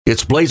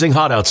It's blazing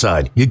hot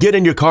outside. You get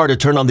in your car to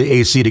turn on the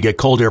AC to get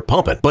cold air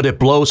pumping, but it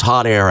blows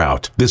hot air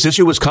out. This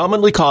issue is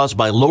commonly caused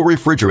by low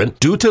refrigerant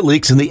due to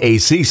leaks in the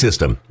AC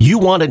system. You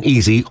want an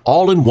easy,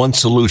 all-in-one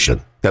solution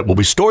that will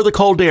restore the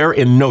cold air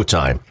in no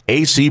time.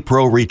 AC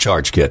Pro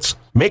Recharge Kits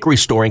make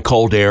restoring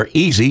cold air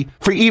easy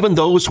for even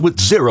those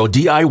with zero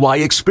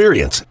DIY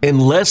experience in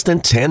less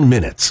than 10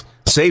 minutes.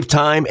 Save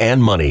time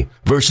and money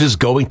versus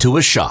going to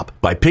a shop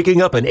by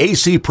picking up an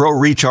AC Pro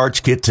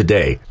Recharge Kit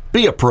today.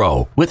 Be a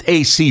pro with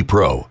AC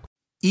Pro.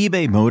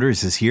 eBay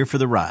Motors is here for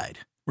the ride.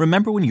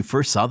 Remember when you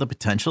first saw the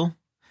potential?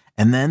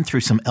 And then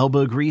through some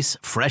elbow grease,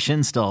 fresh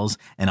installs,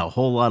 and a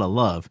whole lot of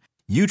love,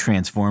 you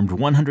transformed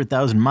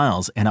 100,000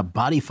 miles and a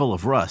body full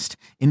of rust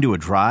into a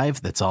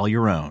drive that's all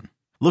your own.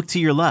 Look to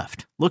your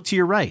left. Look to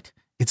your right.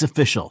 It's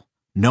official.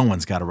 No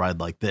one's got a ride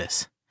like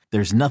this.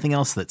 There's nothing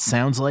else that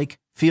sounds like,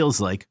 feels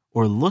like,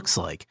 or looks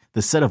like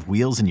the set of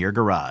wheels in your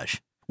garage.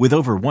 With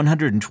over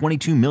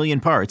 122 million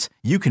parts,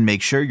 you can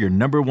make sure your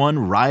number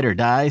one ride or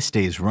die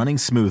stays running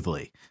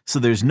smoothly. So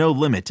there's no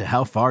limit to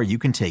how far you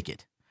can take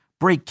it.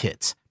 Brake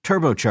kits,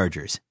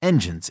 turbochargers,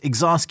 engines,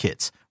 exhaust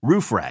kits,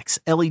 roof racks,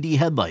 LED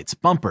headlights,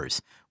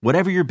 bumpers,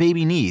 whatever your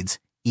baby needs,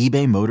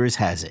 eBay Motors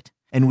has it.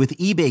 And with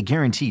eBay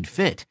Guaranteed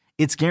Fit,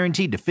 it's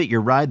guaranteed to fit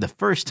your ride the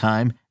first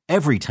time,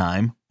 every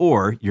time,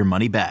 or your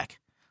money back.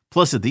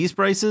 Plus at these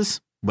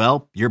prices,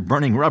 well, you're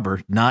burning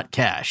rubber, not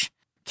cash.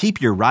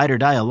 Keep your ride or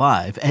die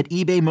alive at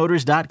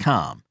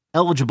ebaymotors.com.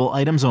 Eligible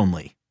items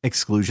only.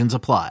 Exclusions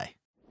apply.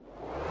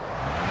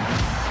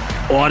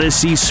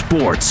 Odyssey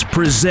Sports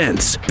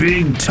presents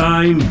Big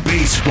Time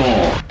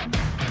Baseball.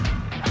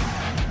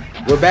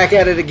 We're back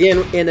at it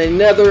again in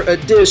another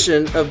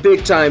edition of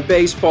Big Time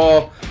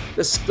Baseball.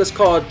 Let's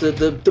call it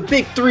the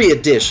Big Three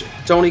edition.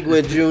 Tony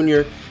Gwynn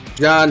Jr.,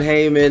 John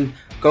Heyman,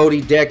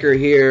 Cody Decker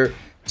here,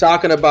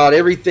 talking about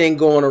everything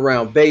going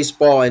around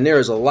baseball, and there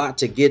is a lot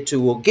to get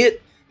to. We'll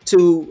get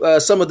to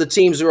some of the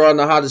teams who are on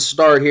the hottest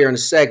start here in a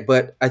sec,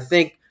 but I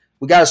think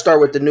we got to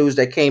start with the news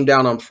that came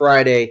down on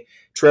Friday.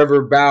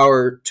 Trevor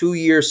Bauer,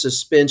 2-year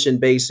suspension,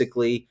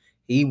 basically.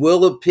 He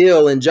will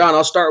appeal. And, John,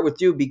 I'll start with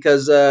you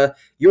because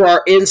you're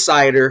our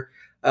insider.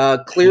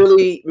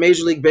 Clearly,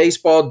 Major League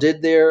Baseball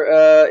did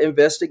their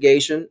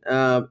investigation.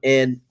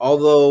 And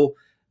although,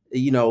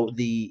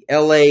 the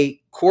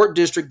L.A. court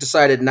district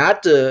decided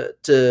not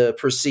to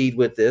proceed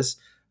with this,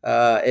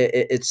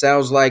 it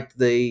sounds like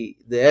the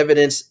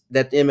evidence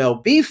that the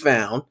MLB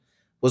found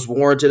was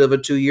warranted of a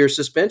 2-year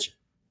suspension.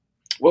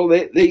 Well,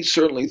 they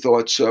certainly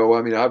thought so.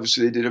 I mean,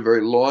 obviously, they did a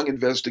very long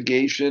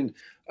investigation,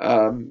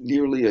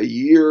 nearly a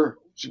year's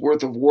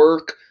worth of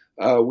work.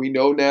 We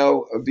know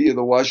now via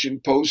the Washington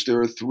Post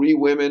there are 3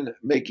 women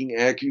making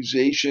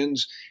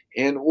accusations.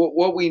 And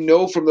what we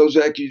know from those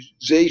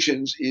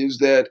accusations is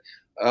that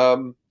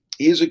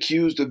he is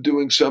accused of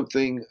doing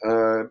something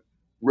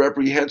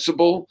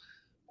reprehensible,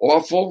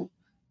 awful,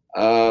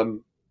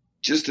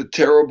 just a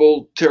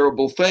terrible,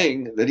 terrible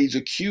thing that he's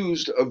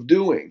accused of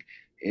doing.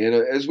 And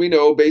as we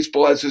know,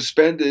 baseball has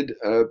suspended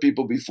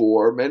people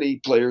before, many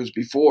players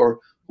before,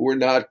 who were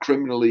not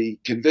criminally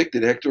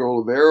convicted. Hector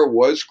Olivera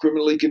was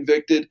criminally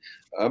convicted.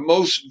 A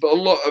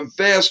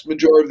vast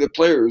majority of the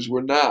players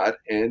were not.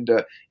 And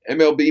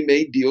MLB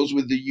made deals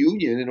with the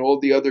union in all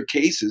the other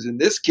cases. In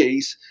this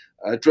case,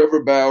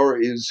 Trevor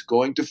Bauer is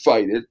going to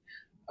fight it.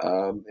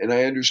 And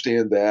I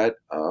understand that.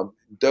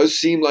 It does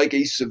seem like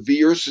a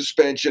severe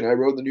suspension. I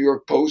wrote in the New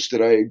York Post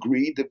that I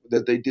agreed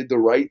that they did the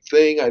right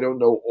thing. I don't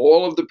know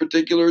all of the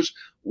particulars.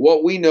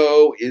 What we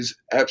know is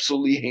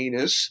absolutely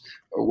heinous,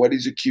 or what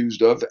he's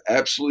accused of,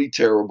 absolutely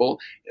terrible.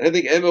 And I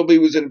think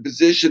MLB was in a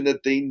position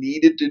that they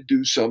needed to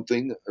do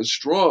something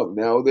strong.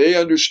 Now, they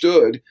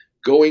understood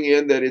going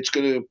in that it's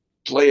going to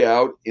play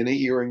out in a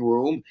hearing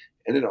room,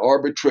 and an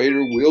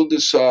arbitrator will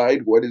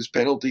decide what his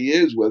penalty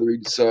is, whether he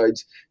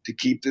decides to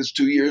keep this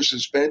 2-year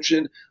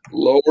suspension,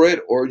 lower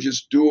it, or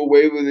just do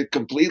away with it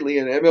completely.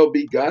 And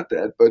MLB got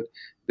that, but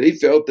they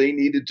felt they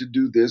needed to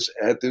do this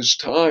at this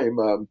time.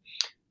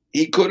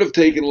 He could have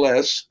taken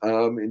less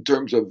in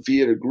terms of if he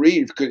had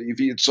agreed, if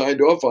he had signed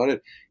off on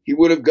it, he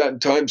would have gotten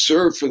time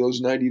served for those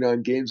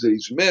 99 games that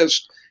he's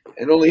missed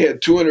and only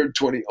had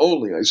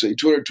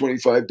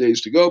 225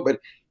 days to go. But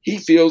he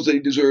feels that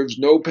he deserves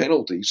no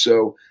penalty.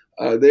 So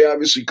they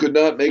obviously could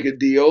not make a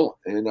deal,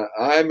 and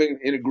I'm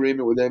in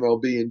agreement with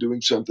MLB in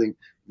doing something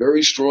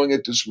very strong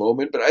at this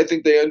moment. But I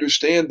think they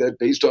understand that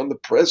based on the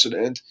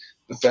precedent,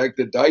 the fact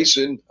that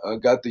Dyson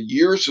got the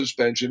year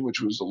suspension,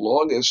 which was the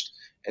longest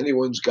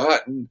anyone's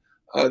gotten,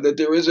 that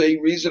there is a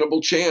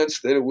reasonable chance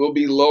that it will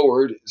be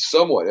lowered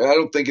somewhat. I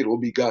don't think it will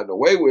be gotten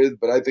away with,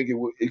 but I think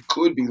it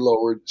could be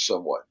lowered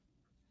somewhat.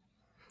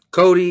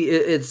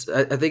 Cody, I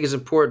think it's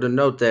important to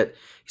note that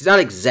he's not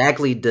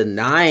exactly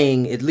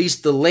denying, at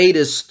least the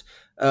latest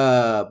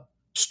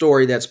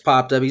story that's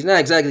popped up. He's not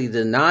exactly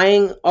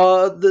denying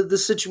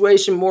the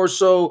situation, more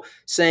so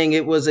saying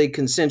it was a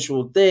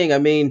consensual thing. I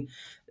mean,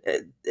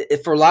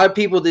 for a lot of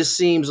people, this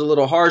seems a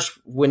little harsh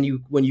when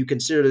you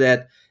consider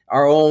that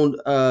our own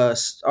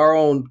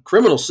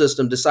criminal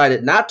system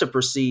decided not to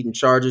proceed in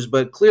charges,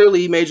 but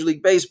clearly Major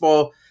League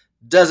Baseball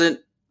doesn't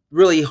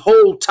really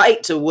hold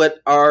tight to what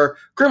our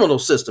criminal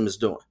system is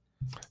doing.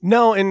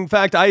 No, in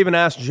fact, I even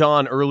asked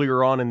John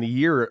earlier on in the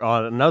year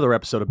on another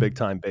episode of Big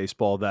Time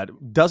Baseball that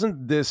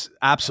doesn't this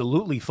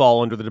absolutely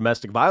fall under the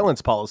domestic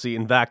violence policy?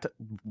 In fact,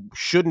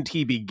 shouldn't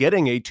he be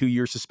getting a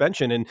 2-year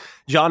suspension? And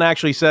John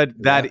actually said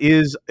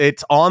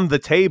it's on the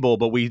table,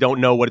 but we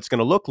don't know what it's going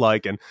to look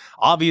like. And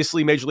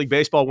obviously, Major League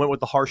Baseball went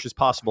with the harshest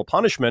possible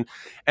punishment.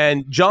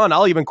 And John,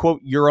 I'll even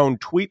quote your own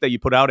tweet that you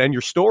put out and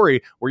your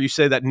story where you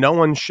say that no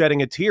one's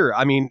shedding a tear.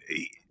 I mean,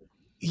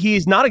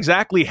 he's not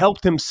exactly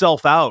helped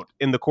himself out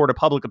in the court of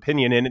public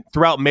opinion and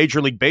throughout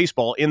Major League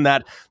Baseball in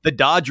that the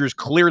Dodgers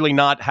clearly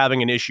not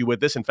having an issue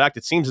with this. In fact,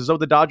 it seems as though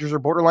the Dodgers are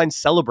borderline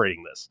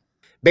celebrating this.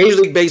 Major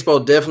League Baseball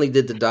definitely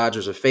did the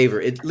Dodgers a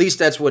favor. At least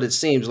that's what it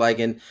seems like.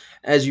 And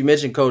as you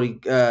mentioned, Cody,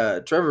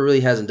 Trevor really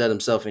hasn't done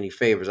himself any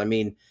favors. I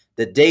mean,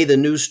 the day the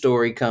news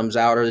story comes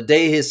out or the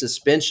day his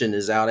suspension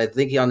is out, I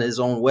think on his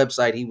own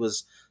website he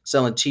was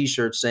selling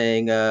T-shirts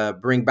saying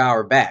 "Bring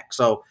Bauer back."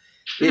 So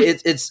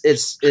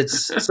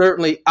it's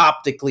certainly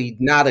optically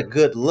not a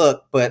good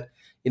look, but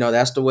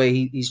that's the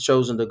way he's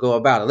chosen to go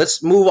about it.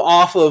 Let's move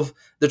off of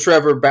the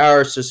Trevor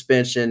Bauer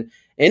suspension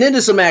and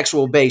into some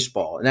actual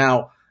baseball.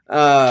 Now,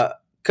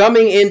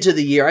 coming into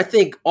the year, I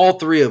think all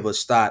three of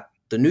us thought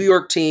the New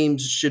York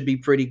teams should be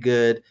pretty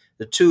good.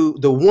 The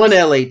one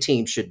LA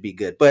team should be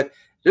good, but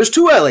there's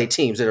two LA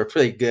teams that are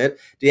pretty good.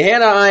 The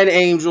Anaheim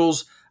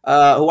Angels,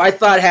 who I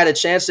thought had a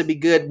chance to be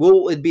good,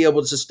 will be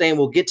able to sustain.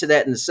 We'll get to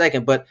that in a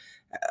second, but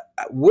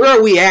where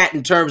are we at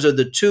in terms of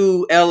the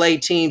two LA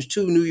teams,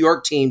 two New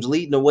York teams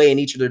leading the way in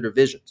each of their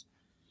divisions?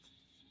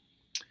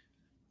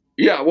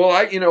 Yeah, well,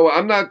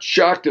 I'm not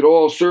shocked at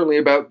all, certainly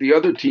about the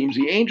other teams.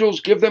 The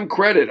Angels, give them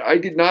credit. I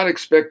did not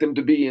expect them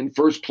to be in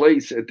first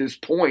place at this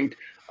point.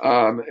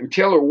 And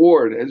Taylor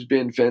Ward has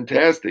been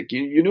fantastic.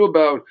 You knew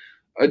about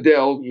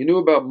Adele, you knew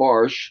about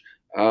Marsh,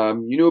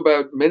 you knew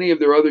about many of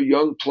their other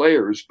young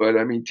players. But,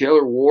 I mean,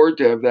 Taylor Ward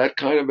to have that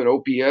kind of an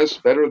OPS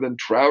better than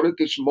Trout at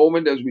this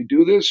moment as we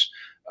do this.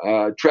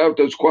 Trout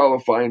does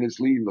qualify and is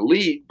leading the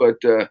league, but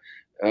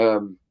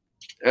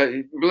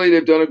really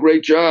they've done a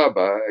great job.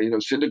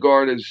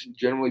 Syndergaard has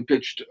generally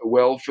pitched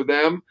well for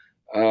them.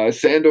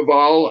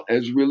 Sandoval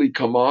has really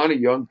come on, a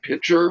young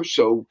pitcher.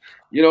 So,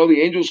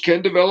 the Angels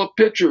can develop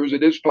pitchers.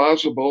 It is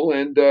possible.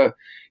 And,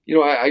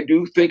 I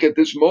do think at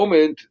this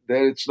moment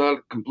that it's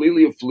not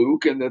completely a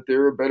fluke and that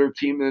they're a better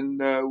team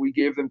than we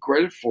gave them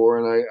credit for.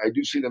 And I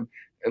do see them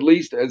at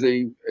least as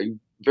a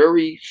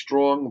very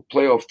strong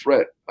playoff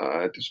threat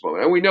at this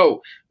moment. And we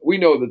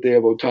know that they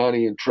have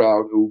Ohtani and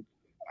Trout, who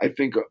I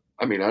think,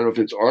 I don't know if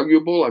it's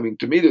arguable. I mean,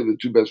 to me, they're the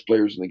two best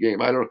players in the game.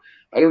 I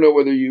don't know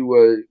whether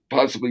you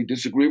possibly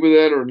disagree with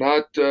that or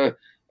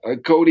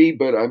not, Cody,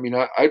 but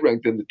I'd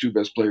rank them the two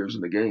best players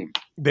in the game.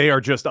 They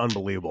are just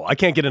unbelievable. I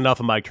can't get enough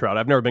of Mike Trout.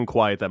 I've never been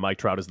quiet that Mike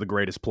Trout is the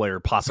greatest player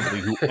possibly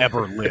who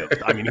ever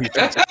lived. I mean, he's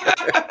just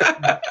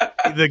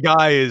the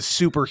guy is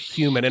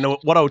superhuman. And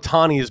what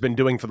Ohtani has been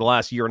doing for the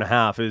last year and a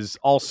half is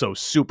also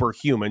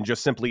superhuman,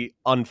 just simply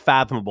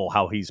unfathomable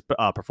how he's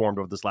performed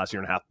over this last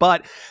year and a half.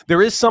 But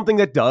there is something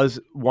that does,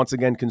 once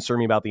again, concern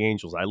me about the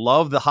Angels. I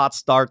love the hot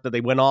start that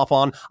they went off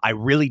on. I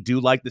really do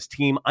like this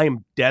team. I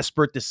am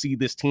desperate to see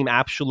this team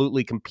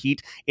absolutely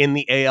compete in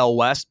the AL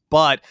West,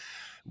 but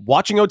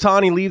watching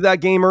Ohtani leave that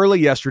game early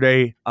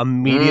yesterday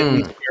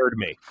immediately scared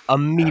me.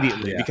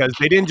 Because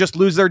they didn't just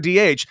lose their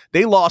DH,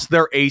 they lost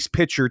their ace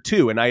pitcher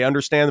too. And I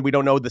understand that we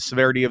don't know the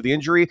severity of the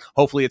injury.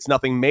 Hopefully it's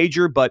nothing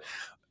major, but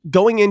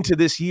going into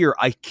this year,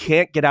 I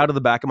can't get out of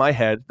the back of my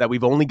head that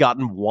we've only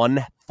gotten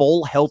one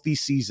full healthy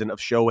season of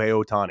Shohei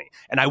Ohtani.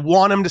 And I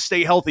want him to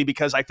stay healthy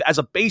because as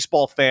a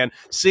baseball fan,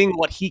 seeing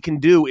what he can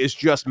do is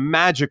just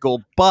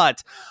magical.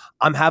 But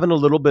I'm having a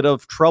little bit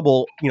of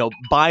trouble,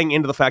 buying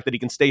into the fact that he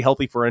can stay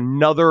healthy for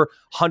another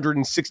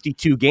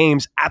 162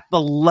 games at the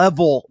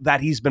level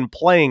that he's been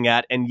playing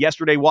at. And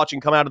yesterday,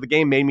 watching come out of the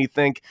game made me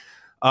think,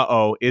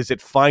 is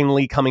it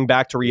finally coming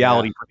back to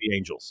reality for the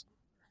Angels?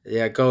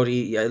 Yeah,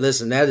 Cody,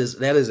 listen, that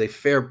is a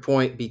fair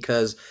point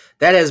because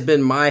that has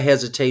been my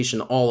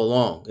hesitation all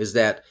along, is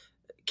that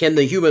can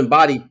the human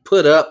body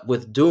put up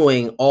with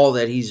doing all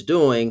that he's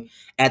doing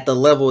at the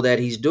level that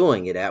he's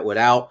doing it at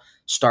without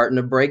starting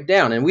to break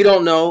down? And we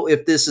don't know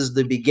if this is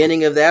the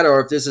beginning of that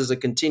or if this is a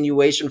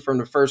continuation from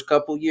the first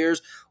couple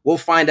years. We'll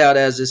find out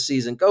as this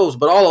season goes.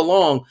 But all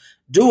along,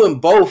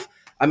 doing both,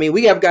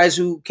 we have guys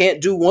who can't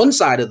do one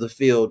side of the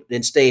field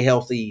and stay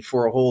healthy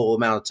for a whole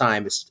amount of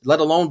time, let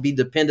alone be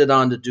dependent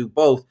on to do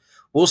both.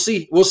 We'll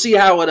see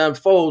how it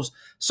unfolds.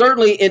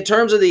 Certainly, in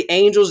terms of the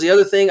Angels, the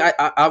other thing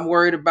I'm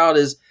worried about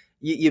is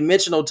you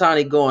mentioned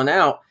Ohtani going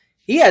out.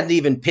 He hadn't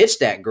even pitched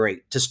that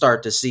great to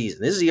start the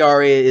season. His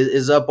ERA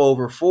is up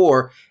over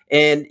 4,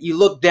 and you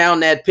look down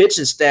that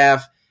pitching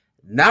staff,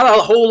 not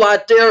a whole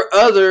lot there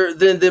other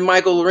than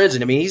Michael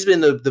Lorenzen. He's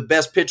been the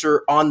best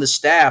pitcher on the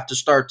staff to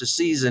start the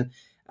season.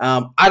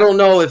 I don't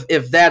know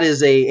if that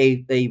is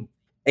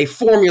a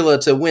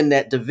formula to win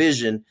that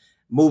division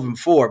moving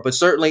forward, but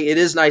certainly it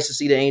is nice to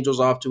see the Angels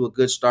off to a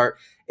good start.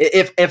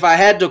 If I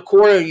had to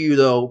corner you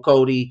though,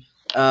 Cody,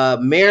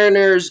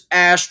 Mariners,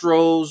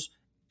 Astros,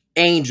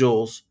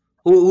 Angels,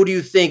 who do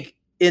you think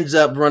ends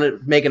up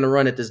making a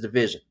run at this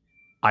division?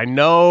 I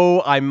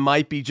know I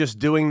might be just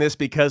doing this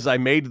because I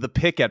made the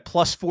pick at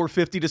plus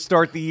 450 to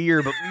start the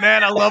year, but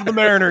man, I love the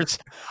Mariners.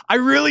 I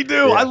really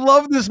do. Yeah. I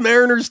love this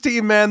Mariners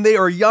team, man. They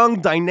are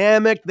young,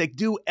 dynamic. They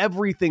do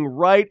everything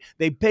right.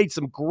 They paid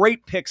some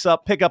great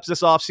pickups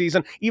this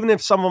offseason, even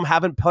if some of them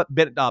haven't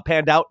been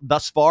panned out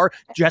thus far.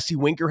 Jesse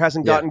Winker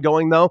hasn't gotten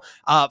going, though.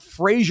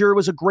 Frazier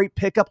was a great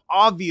pickup.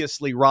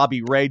 Obviously,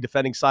 Robbie Ray,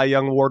 defending Cy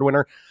Young Award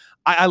winner.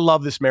 I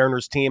love this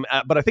Mariners team,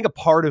 but I think a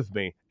part of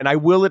me, and I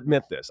will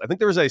admit this, I think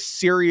there's a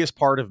serious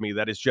part of me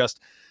that is just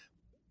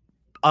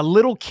a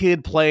little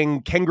kid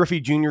playing Ken Griffey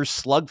Jr.'s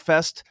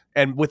Slugfest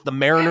and with the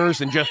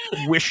Mariners and just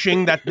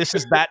wishing that this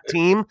is that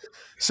team.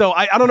 So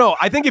I don't know.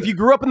 I think if you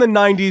grew up in the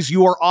 90s,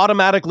 you are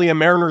automatically a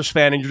Mariners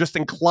fan and you're just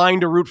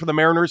inclined to root for the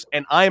Mariners.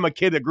 And I am a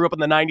kid that grew up in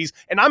the 90s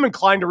and I'm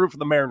inclined to root for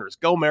the Mariners.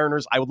 Go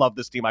Mariners. I would love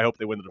this team. I hope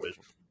they win the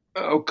division.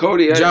 Oh,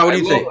 Cody, John, what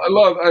do you think?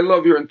 I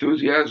love your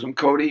enthusiasm,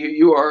 Cody.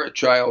 You are a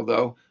child,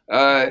 though.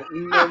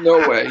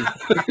 No way.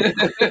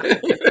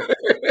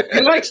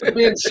 He likes to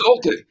be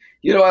insulted.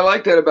 I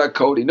like that about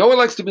Cody. No one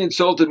likes to be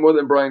insulted more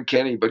than Brian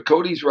Kenny, but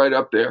Cody's right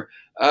up there.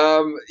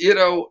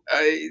 The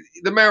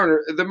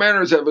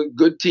Mariners have a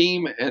good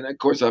team, and of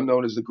course, I'm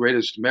known as the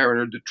greatest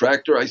Mariner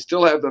detractor. I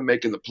still have them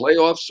making the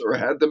playoffs, or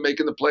had them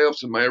making the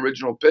playoffs in my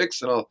original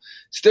picks, and I'll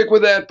stick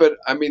with that. But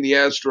I mean, the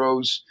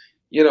Astros.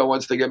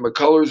 Once they get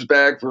McCullers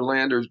back,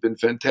 Verlander's been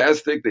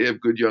fantastic. They have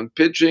good young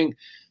pitching.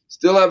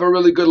 Still have a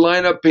really good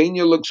lineup.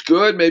 Pena looks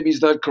good. Maybe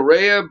he's not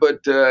Correa,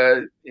 but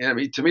to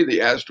me, the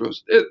Astros,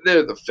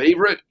 they're the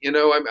favorite.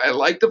 I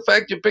like the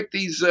fact you picked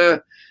these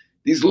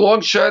long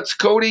shots,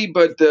 Cody,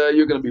 but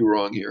you're going to be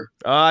wrong here.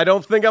 I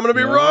don't think I'm going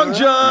to be wrong,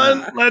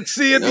 John. Let's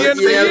see at the end of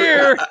the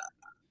year.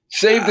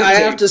 Save the I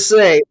have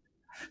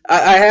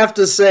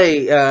to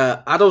say,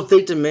 I don't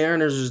think the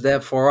Mariners is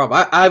that far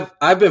off.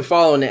 I've been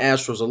following the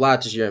Astros a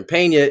lot this year, and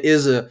Pena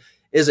is a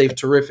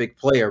terrific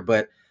player.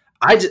 But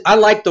I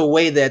like the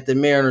way that the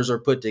Mariners are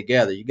put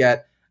together. You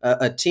got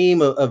a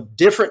team of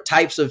different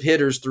types of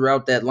hitters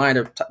throughout that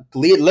lineup,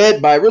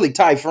 led by really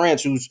Ty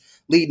France, who's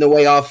leading the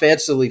way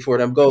offensively for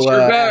them. Go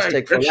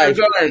Aztec for life,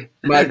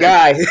 my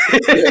guy,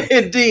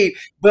 indeed.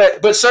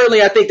 But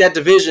certainly, I think that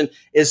division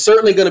is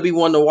certainly going to be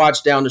one to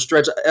watch down the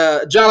stretch.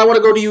 John, I want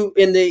to go to you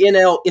in the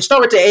NL and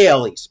start with the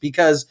AL East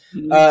because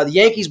the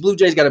Yankees Blue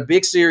Jays got a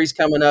big series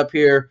coming up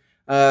here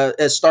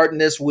starting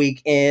this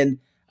week, and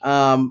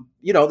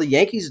the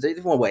Yankees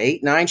they've won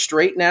 8-9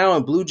 straight now,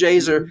 and Blue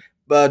Jays are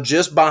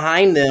just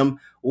behind them.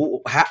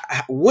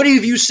 What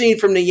have you seen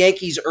from the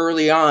Yankees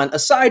early on,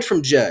 aside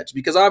from Judge?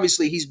 Because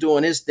obviously he's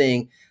doing his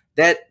thing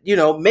that,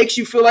 makes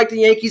you feel like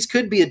the Yankees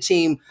could be a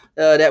team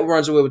that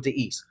runs away with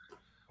the East.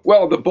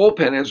 Well, the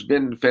bullpen has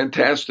been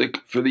fantastic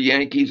for the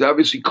Yankees.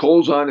 Obviously,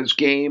 Cole's on his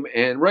game,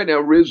 and right now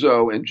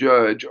Rizzo and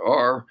Judge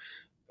are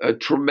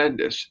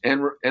tremendous.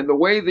 And the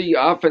way the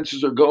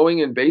offenses are going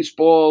in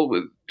baseball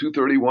with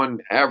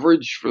 231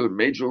 average for the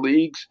major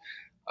leagues,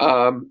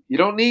 you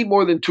don't need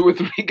more than 2 or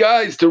 3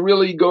 guys to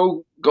really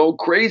go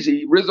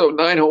crazy. Rizzo,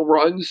 9 home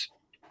runs.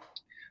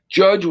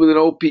 Judge with an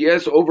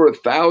OPS over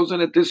 1,000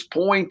 at this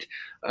point.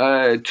 2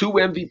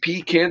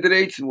 MVP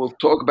candidates, and we'll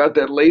talk about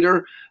that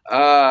later.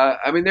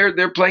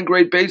 They're playing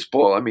great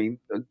baseball.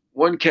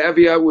 One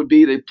caveat would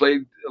be they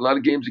played a lot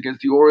of games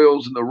against the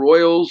Orioles and the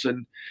Royals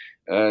and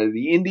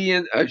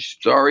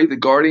the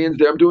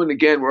Guardians. I'm doing it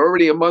again. We're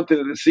already a month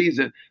into the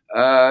season.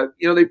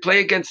 They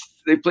played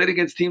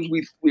against teams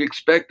we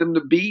expect them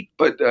to beat,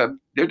 but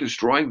they're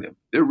destroying them.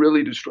 They're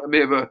really destroying. They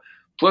have a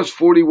plus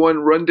 41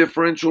 run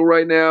differential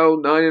right now,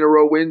 9 in a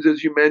row wins,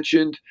 as you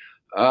mentioned.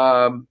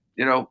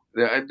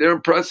 They're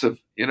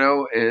impressive,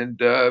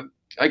 and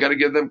I got to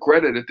give them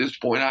credit at this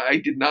point. I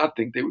did not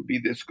think they would be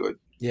this good.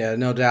 Yeah,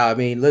 no doubt.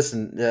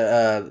 Listen,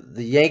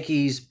 the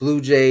Yankees, Blue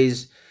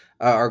Jays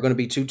are going to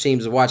be 2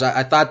 teams to watch.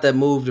 I thought that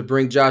move to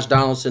bring Josh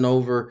Donaldson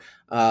over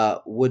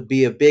would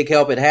be a big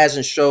help. It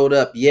hasn't showed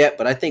up yet,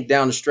 but I think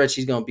down the stretch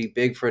he's going to be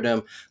big for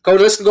them.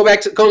 Cody, let's go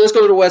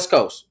to the West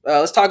Coast.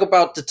 Let's talk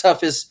about the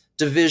toughest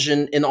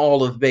division in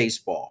all of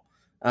baseball.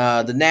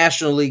 The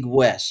National League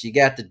West. You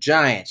got the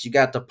Giants, you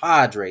got the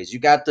Padres, you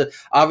got the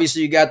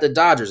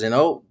Dodgers, and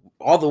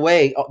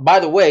by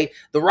the way,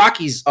 the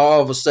Rockies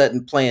all of a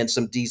sudden playing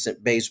some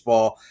decent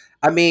baseball.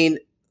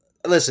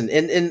 Listen,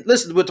 and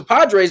listen, with the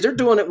Padres, they're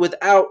doing it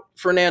without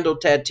Fernando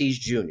Tatis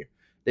Jr.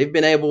 They've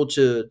been able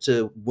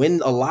to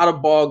win a lot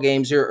of ball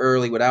games here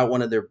early without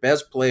one of their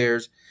best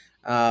players.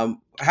 How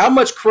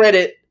much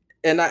credit,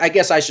 and I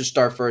guess I should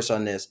start first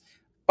on this,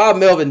 Bob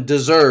Melvin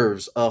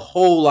deserves a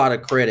whole lot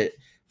of credit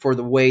for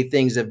the way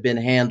things have been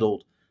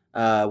handled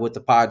with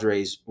the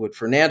Padres. With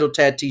Fernando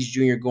Tatis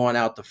Jr. going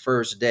out the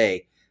first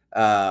day,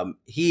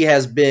 he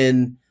has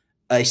been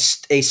a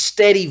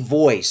steady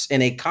voice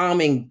and a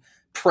calming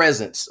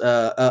presence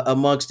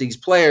amongst these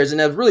players,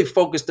 and have really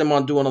focused them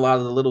on doing a lot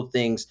of the little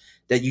things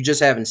that you just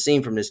haven't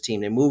seen from this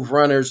team. They move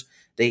runners.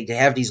 They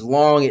have these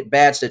long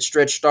at-bats that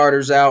stretch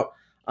starters out.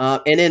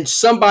 And then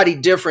somebody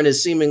different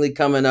is seemingly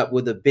coming up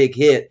with a big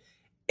hit.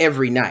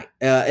 every night.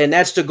 And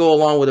that's to go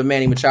along with a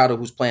Manny Machado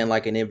who's playing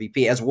like an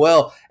MVP, as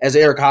well as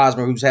Eric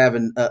Hosmer, who's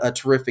having a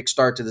terrific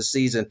start to the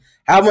season.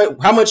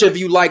 How much have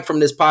you liked from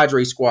this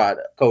Padres squad,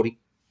 Cody?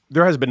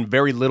 There has been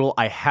very little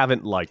I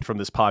haven't liked from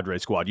this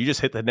Padres squad. You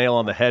just hit the nail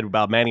on the head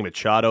about Manny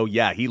Machado.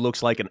 Yeah, he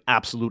looks like an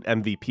absolute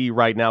MVP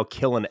right now,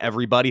 killing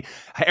everybody.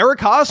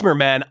 Eric Hosmer,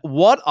 man,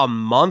 what a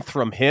month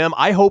from him.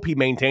 I hope he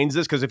maintains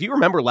this, because if you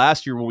remember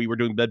last year when we were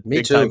doing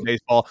Big Time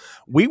Baseball,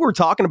 we were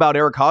talking about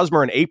Eric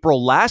Hosmer in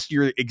April last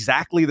year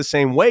exactly the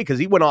same way, because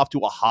he went off to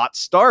a hot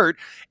start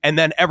and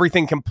then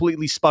everything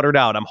completely sputtered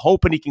out. I'm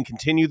hoping he can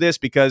continue this,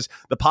 because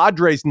the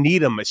Padres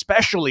need him,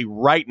 especially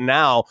right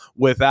now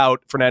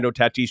without Fernando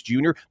Tatis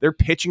Jr. Their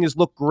pitching has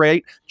looked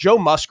great. Joe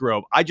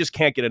Musgrove, I just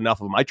can't get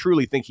enough of him. I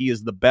truly think he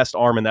is the best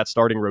arm in that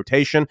starting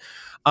rotation.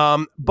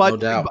 But no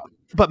doubt.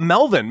 But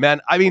Melvin,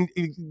 man, I mean,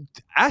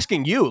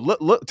 asking you,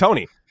 look,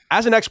 Tony,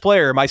 as an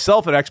ex-player,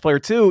 myself an ex-player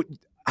too,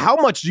 how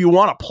much do you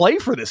want to play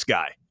for this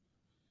guy?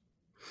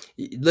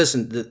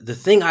 Listen, the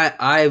thing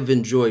I've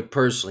enjoyed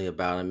personally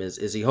about him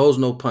is he holds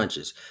no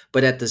punches.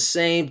 But at the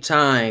same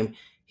time,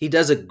 he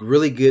does a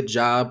really good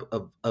job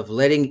of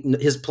letting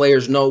his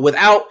players know,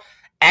 without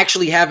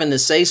actually having to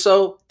say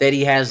so, that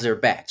he has their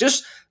back.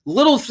 Just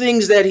little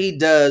things that he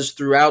does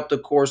throughout the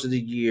course of the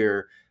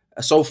year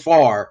so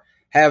far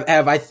have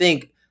I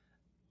think,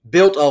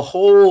 built a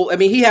whole – I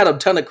mean, he had a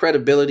ton of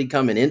credibility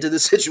coming into the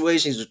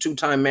situation. He's a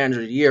two-time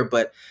manager of the year.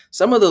 But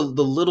some of the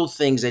little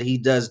things that he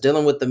does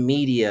dealing with the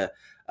media,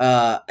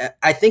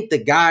 I think the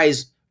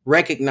guys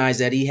recognize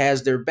that he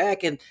has their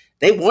back, and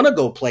they want to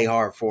go play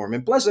hard for him.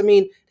 And plus, I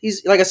mean,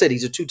 he's, like I said,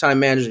 he's a two-time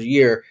manager of the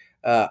year.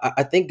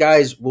 I think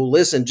guys will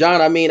listen.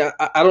 John, I mean,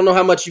 I don't know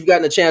how much you've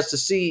gotten a chance to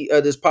see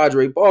this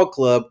Padre ball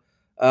club.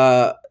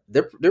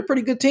 They're a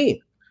pretty good team.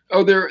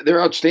 Oh, they're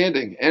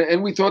outstanding,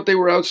 and we thought they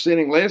were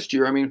outstanding last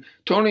year. I mean,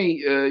 Tony,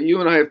 you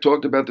and I have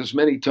talked about this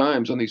many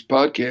times on these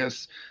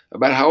podcasts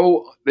about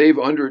how they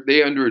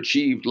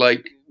underachieved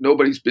like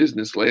nobody's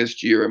business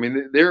last year. I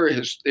mean, they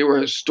were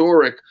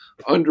historic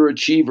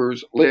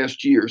underachievers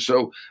last year.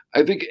 So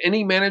I think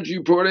any manager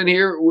you brought in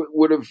here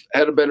would have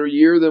had a better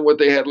year than what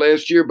they had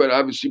last year. But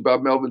obviously,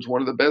 Bob Melvin's one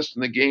of the best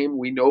in the game.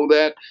 We know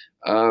that.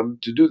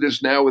 To do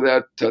this now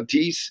without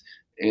Tatis,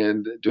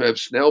 and to have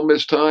Snell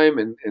miss time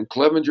and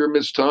Clevenger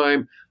miss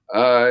time,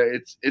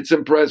 it's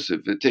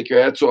impressive. Take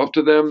your hats off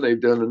to them.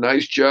 They've done a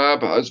nice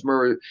job.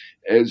 Hosmer,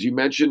 as you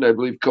mentioned, I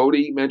believe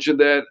Cody mentioned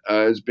that,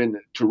 has been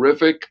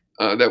terrific.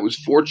 That was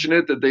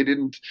fortunate that they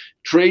didn't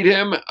trade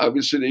him.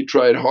 Obviously, they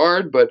tried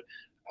hard, but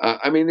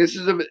I mean, this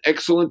is an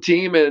excellent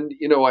team. And,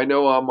 you know, I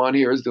know I'm on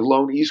here as the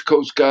lone East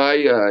Coast guy,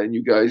 and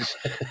you guys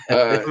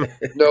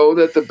know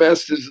that the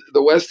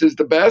West is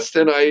the best.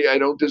 And I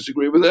don't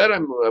disagree with that.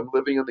 I'm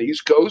living on the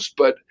East Coast,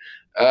 but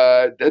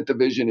that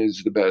division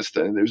is the best.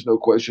 And there's no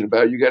question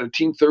about it. You got a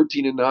team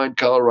 13-9,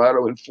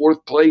 Colorado in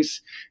fourth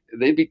place.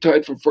 They'd be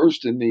tied for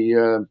first in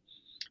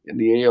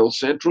the AL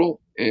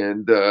Central.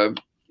 And,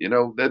 you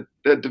know,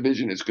 that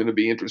division is going to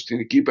be interesting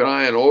to keep an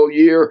eye on all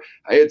year.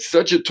 I had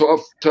such a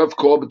tough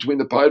call between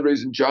the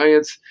Padres and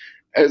Giants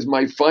as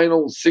my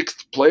final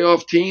sixth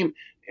playoff team,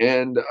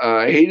 and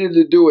I hated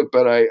to do it,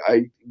 but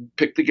I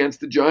picked against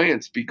the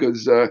Giants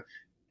because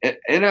at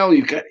NL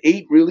you've got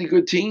 8 really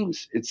good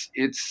teams.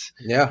 It's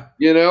yeah,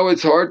 you know,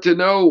 it's hard to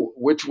know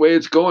which way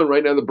it's going.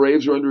 Right now the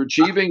Braves are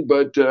underachieving,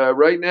 but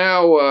right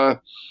now.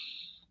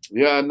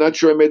 Yeah, I'm not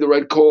sure I made the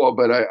right call,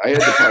 but I had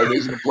the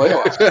Padres in the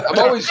playoffs.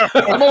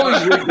 I'm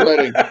always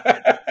regretting.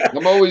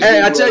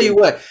 I tell you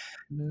what,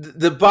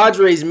 the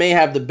Padres may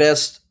have the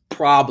best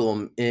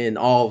problem in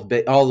all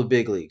the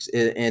big leagues,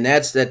 and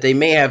that's that they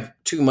may have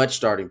too much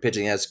starting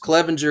pitching. As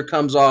Clevenger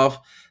comes off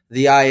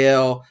the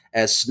IL,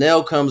 as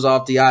Snell comes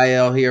off the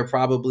IL here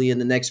probably in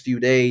the next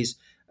few days,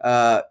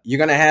 you're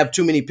going to have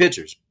too many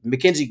pitchers.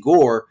 Mackenzie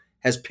Gore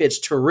has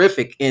pitched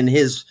terrific in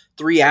his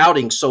 3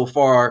 outings so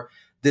far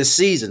this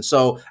season.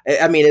 So,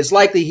 I mean, it's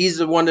likely he's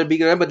the one to be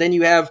good, but then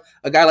you have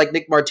a guy like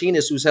Nick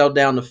Martinez who's held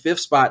down the 5th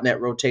spot in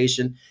that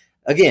rotation.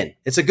 Again,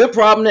 it's a good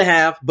problem to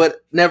have, but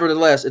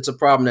nevertheless, it's a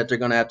problem that they're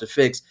going to have to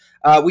fix.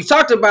 We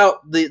talked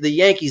about the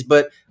Yankees,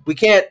 but we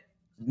can't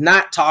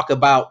not talk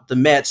about the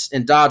Mets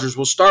and Dodgers.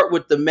 We'll start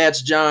with the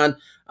Mets, John.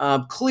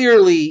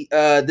 Clearly,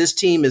 this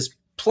team is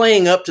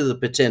playing up to the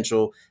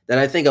potential that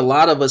I think a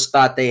lot of us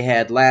thought they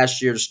had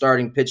last year. The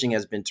starting pitching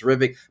has been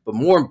terrific, but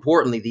more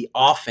importantly, the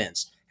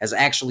offense has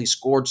actually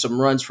scored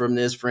some runs from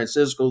this.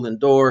 Francisco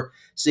Lindor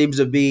seems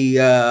to be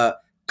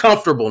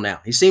comfortable now.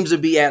 He seems to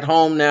be at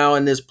home now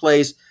in this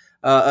place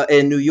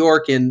in New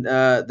York, and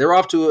they're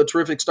off to a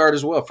terrific start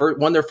as well.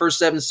 Won their first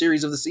 7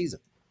 series of the season.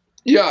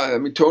 Yeah, I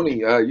mean, Tony,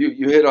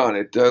 you hit on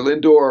it.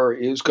 Lindor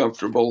is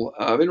comfortable.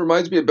 It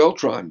reminds me of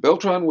Beltran.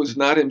 Beltran was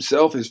not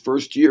himself his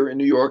first year in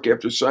New York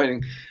after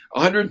signing a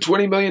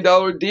 $120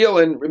 million deal.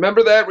 And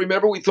remember that?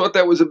 Remember, we thought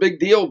that was a big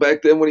deal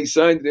back then when he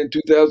signed it in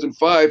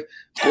 2005. Of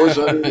course,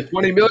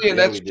 $120 million,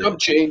 that's jump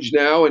change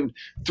now. And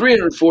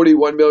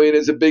 $341 million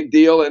is a big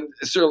deal and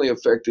it certainly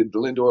affected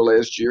Lindor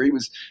last year. He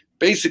was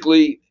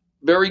basically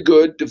very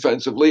good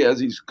defensively, as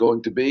he's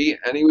going to be,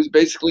 and he was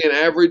basically an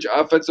average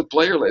offensive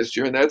player last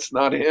year, and that's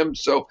not him.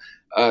 So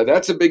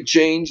that's a big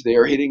change. They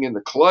are hitting in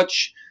the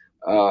clutch.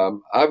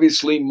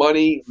 Obviously,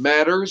 money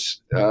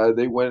matters.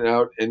 They went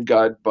out and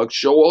got Buck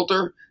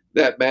Showalter.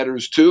 That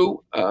matters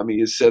too. He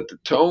has set the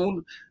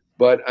tone.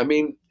 But, I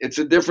mean, it's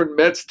a different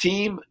Mets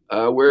team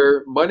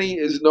where money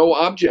is no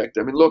object.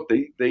 I mean, look,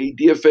 they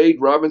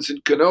DFA'd Robinson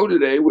Cano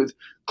today with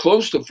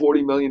close to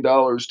 $40 million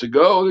to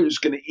go. They're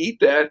just going to eat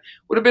that.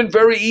 Would have been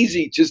very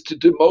easy just to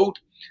demote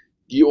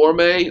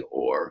Guillorme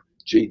or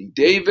J.D.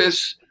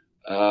 Davis.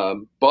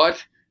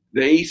 But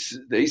they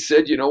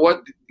said, you know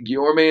what,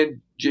 Guillorme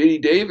and J.D.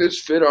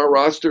 Davis fit our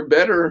roster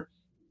better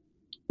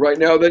right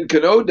now than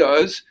Cano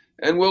does.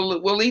 And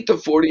we'll eat the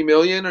 $40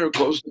 million or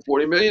close to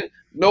 $40 million.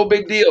 No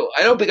big deal.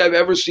 I don't think I've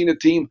ever seen a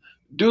team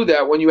do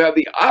that when you have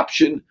the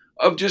option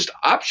of just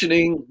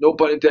optioning, no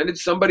pun intended,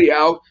 somebody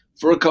out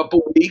for a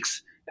couple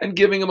weeks and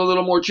giving him a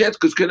little more chance.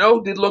 Because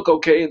Cano did look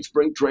okay in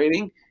spring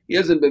training. He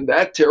hasn't been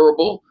that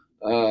terrible.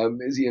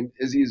 Is he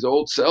his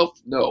old self?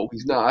 No,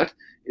 he's not.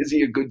 Is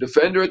he a good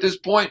defender at this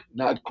point?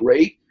 Not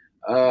great.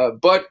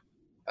 But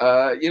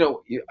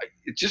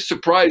it's just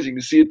surprising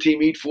to see a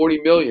team eat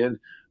 $40 million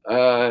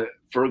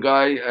for a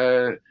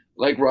guy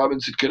like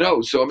Robinson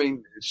Cano. So, I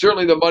mean,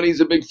 certainly the money's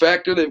a big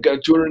factor. They've got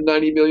a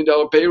 $290 million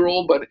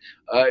payroll, but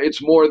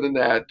it's more than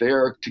that.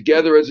 They're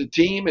together as a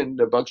team, and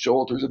Buck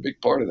Showalter is a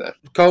big part of that.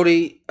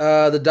 Cody,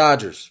 the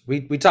Dodgers.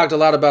 We talked a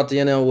lot about the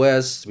NL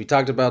West. We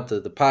talked about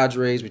the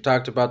Padres. We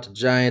talked about the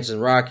Giants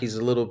and Rockies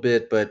a little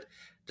bit, but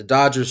the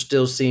Dodgers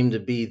still seem to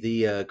be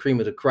the cream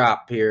of the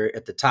crop here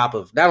at the top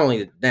of not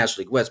only the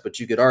National League West, but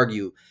you could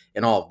argue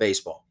in all of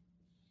baseball.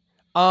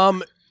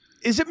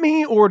 Is it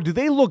me, or do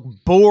they look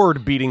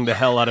bored beating the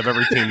hell out of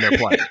every team they're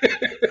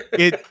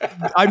playing?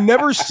 I've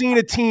never seen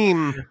a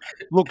team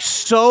look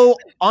so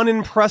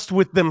unimpressed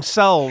with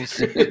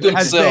themselves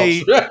as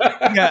they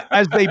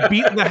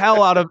beat the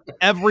hell out of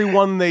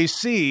everyone they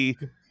see.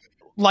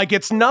 Like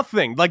it's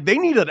nothing. Like they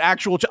need an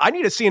actual. I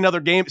need to see another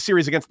game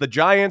series against the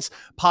Giants,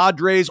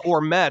 Padres,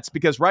 or Mets,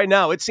 because right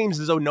now it seems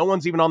as though no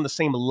one's even on the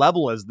same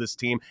level as this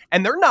team,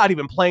 and they're not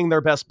even playing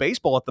their best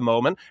baseball at the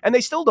moment, and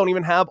they still don't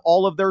even have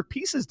all of their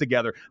pieces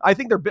together. I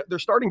think their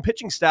starting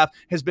pitching staff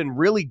has been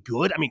really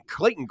good. I mean,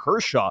 Clayton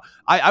Kershaw.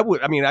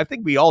 I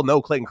think we all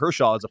know Clayton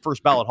Kershaw is a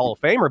first ballot Hall of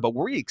Famer, but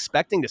were we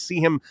expecting to see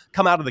him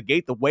come out of the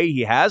gate the way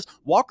he has?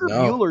 Walker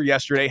Buehler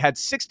yesterday had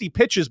 60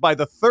 pitches by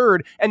the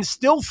third and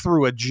still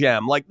threw a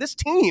gem. Like this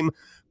team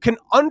can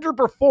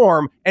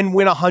underperform and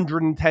win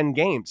 110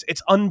 games.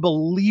 It's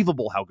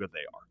unbelievable how good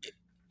they are.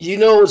 You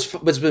know,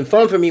 what's been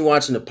fun for me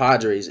watching the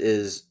Padres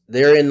is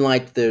they're in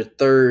like their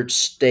third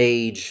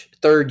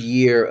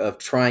year of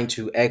trying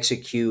to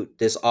execute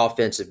this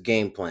offensive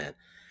game plan.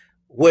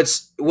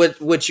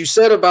 What you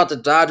said about the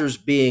Dodgers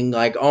being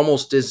like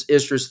almost as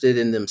interested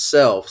in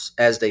themselves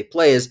as they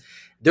play is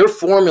their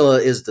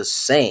formula is the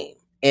same,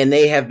 and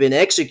they have been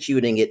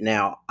executing it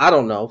now, I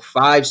don't know,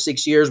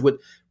 5-6 years with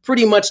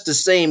pretty much the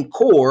same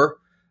core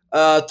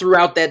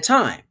throughout that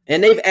time.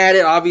 And they've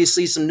added,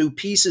 obviously, some new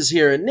pieces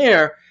here and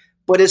there,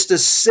 but it's the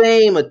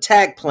same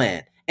attack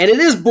plan. And it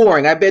is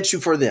boring, I bet you,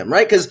 for them,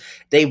 right? Because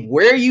they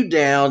wear you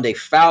down, they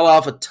foul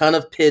off a ton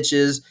of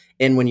pitches,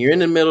 and when you're in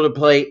the middle of the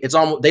plate, it's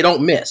almost they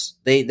don't miss.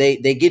 They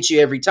get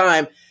you every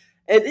time.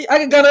 And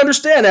I got to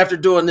understand after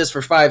doing this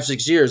for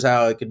 5-6 years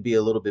how it could be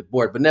a little bit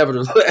bored. But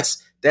nevertheless,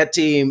 that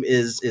team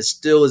is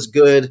still as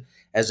good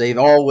as they've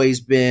always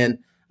been.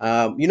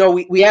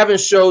 We haven't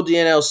showed the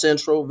NL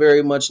Central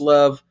very much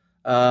love,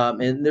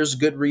 and there's a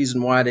good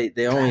reason why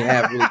they only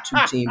have really two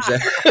teams.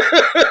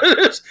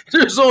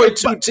 There's only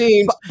two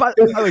teams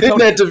in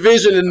that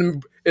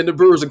division in the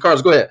Brewers and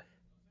Cardinals. Go ahead.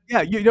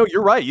 Yeah,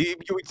 you're right.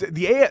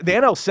 The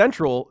NL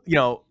Central,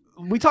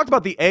 we talked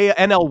about the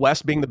NL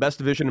West being the best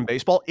division in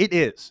baseball. It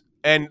is.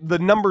 And the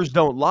numbers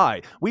don't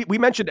lie. We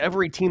mentioned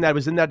every team that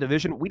was in that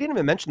division. We didn't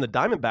even mention the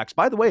Diamondbacks.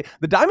 By the way,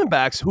 the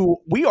Diamondbacks, who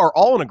we are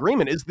all in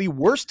agreement is the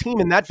worst team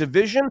in that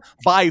division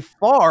by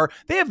far,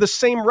 they have the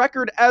same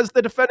record as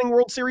the defending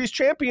World Series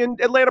champion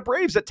Atlanta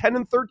Braves at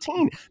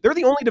 10-13. They're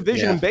the only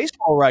division in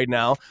baseball right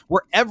now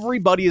where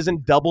everybody is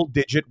in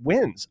double-digit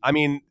wins. I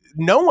mean,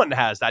 no one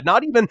has that.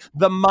 Not even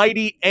the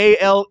mighty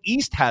AL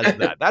East has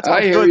that. That's how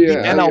good the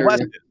NL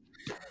West is.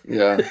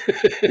 Yeah.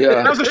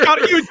 That was a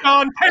shot at you,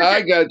 John.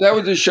 That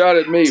was a shot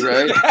at me,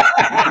 right?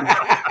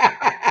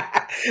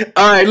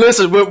 All right,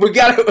 listen,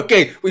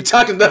 we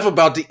talked enough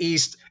about the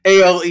East,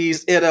 AL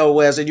East, NL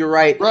West, and you're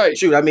right. Right.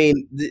 Shoot, I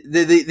mean, the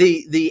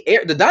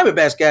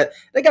Diamondbacks got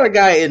a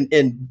guy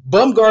in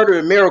Bumgarner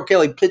and Merrill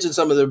Kelly pitching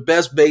some of their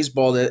best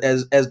baseball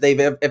as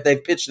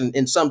they've pitched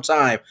in some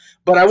time.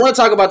 But I want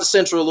to talk about the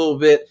Central a little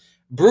bit.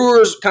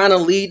 Brewers kind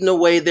of leading the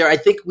way there. I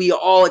think we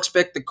all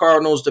expect the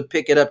Cardinals to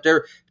pick it up.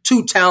 They're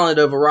too talented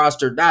of a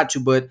roster not to,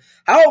 but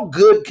how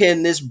good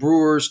can this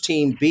Brewers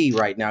team be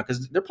right now?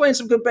 Because they're playing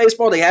some good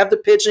baseball. They have the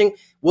pitching.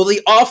 Will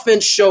the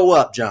offense show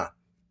up, John?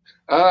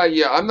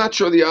 Yeah, I'm not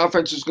sure the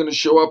offense is going to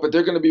show up, but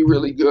they're going to be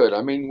really good.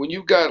 I mean, when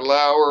you've got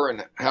Lauer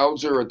and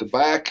Hauser at the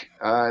back,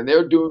 and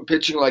they're doing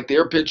pitching like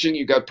they're pitching,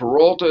 you got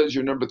Peralta as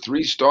your number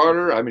 3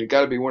 starter. I mean,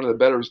 got to be one of the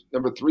better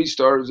number 3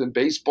 starters in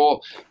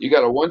baseball. You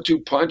got a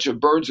 1-2 punch of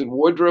Burns and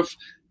Woodruff.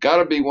 Got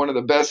to be one of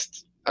the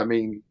best, I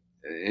mean,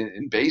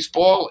 in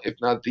baseball, if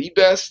not the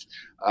best.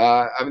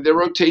 I mean, their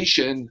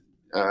rotation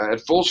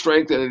at full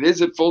strength, and it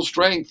is at full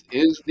strength,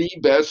 is the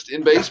best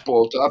in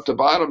baseball, top to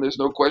bottom. There's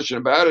no question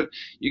about it.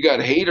 You got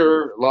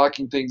Hader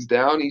locking things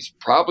down. He's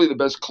probably the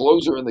best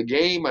closer in the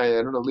game. I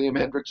don't know, Liam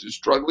Hendricks is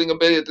struggling a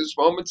bit at this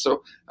moment,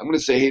 so I'm going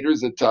to say Hader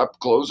is the top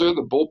closer.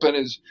 The bullpen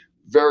is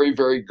very,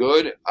 very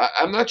good.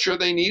 I'm not sure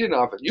they need an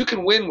offense. You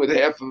can win with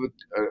half of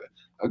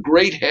a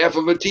great half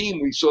of a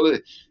team. We saw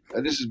that.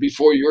 This is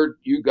before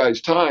you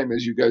guys' time,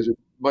 as you guys are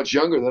much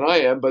younger than I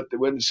am, but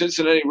when the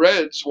Cincinnati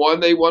Reds won,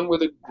 they won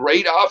with a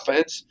great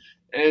offense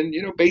and,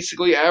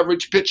 basically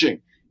average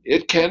pitching.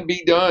 It can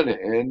be done,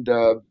 and,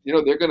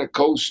 they're going to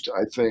coast,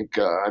 I think.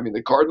 I mean,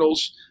 the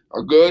Cardinals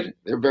are good.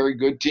 They're a very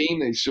good team.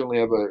 They certainly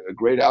have a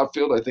great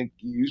outfield. I think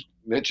you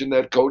mentioned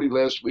that, Cody,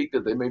 last week,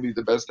 that they may be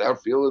the best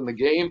outfield in the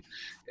game,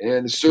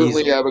 and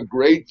certainly have a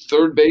great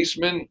third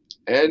baseman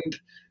and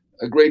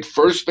a great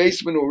first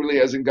baseman who really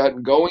hasn't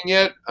gotten going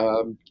yet.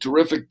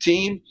 Terrific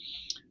team.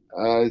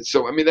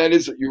 So, I mean,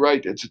 you're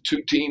right. It's a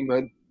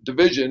 2-team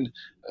division,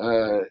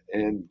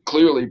 and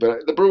clearly,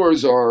 but the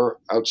Brewers are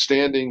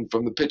outstanding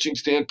from the pitching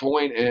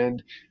standpoint.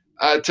 And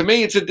to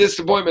me, it's a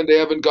disappointment they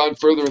haven't gone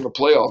further in the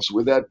playoffs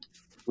with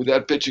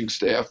that pitching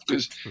staff,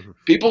 because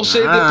people say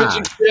the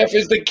pitching staff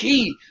is the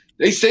key.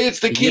 They say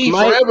it's the key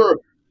forever.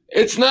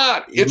 It's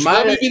not.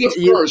 Let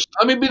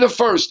me be the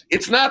first.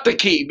 It's not the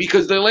key,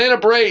 because the Atlanta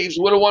Braves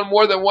would have won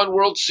more than one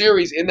World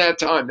Series in that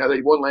time. Now,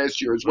 they won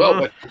last year as well,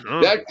 but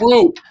that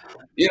group,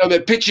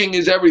 their pitching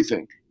is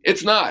everything.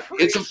 It's not.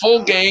 It's a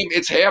full game.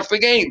 It's half the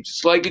game,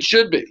 just like it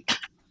should be.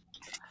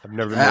 I've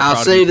never been I'll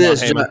say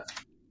this, John.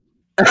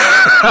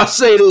 I'll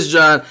say this,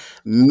 John.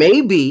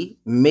 Maybe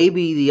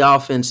the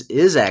offense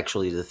is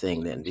actually the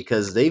thing then,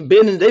 because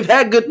they've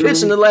had good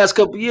pitching the last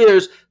couple of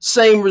years.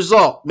 Same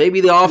result.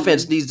 Maybe the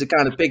offense needs to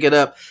kind of pick it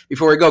up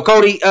before we go.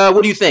 Cody,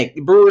 what do you think?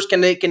 The Brewers,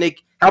 can they?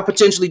 How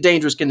potentially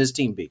dangerous can this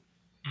team be?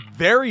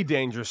 Very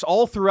dangerous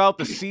all throughout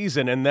the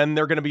season, and then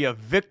they're going to be a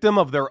victim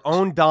of their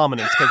own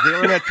dominance because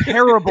they're in a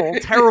terrible,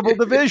 terrible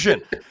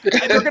division.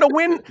 And they're going to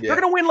win. Yeah.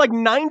 They're going to win like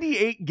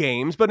 98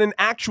 games, but in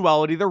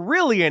actuality, they're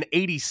really an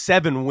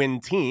 87-win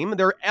team.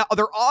 Their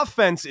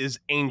offense is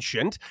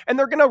ancient, and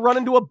they're going to run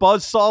into a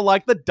buzzsaw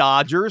like the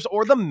Dodgers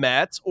or the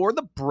Mets or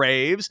the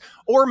Braves,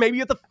 or maybe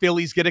if the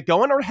Phillies get it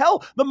going, or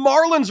hell, the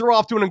Marlins are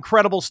off to an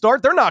incredible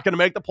start. They're not going to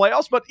make the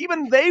playoffs, but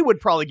even they would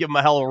probably give them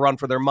a hell of a run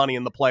for their money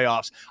in the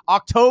playoffs.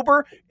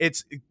 October,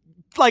 it's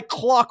like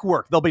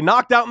clockwork. They'll be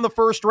knocked out in the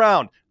first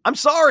round. I'm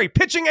sorry,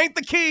 pitching ain't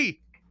the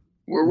key.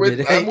 I'm with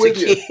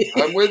you.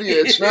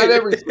 It's not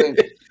everything.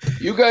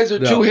 You guys are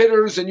two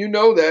hitters, and you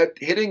know that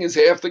hitting is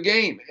half the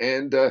game.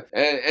 And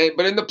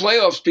but in the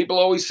playoffs, people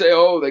always say,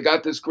 "Oh, they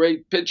got this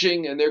great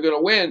pitching, and they're going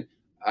to win."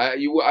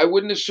 I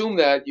wouldn't assume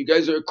that. You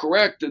guys are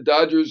correct. The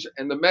Dodgers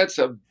and the Mets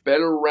have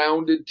better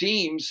rounded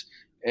teams.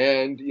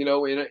 And, in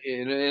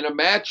a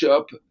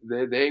matchup,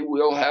 they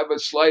will have a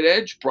slight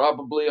edge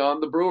probably on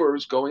the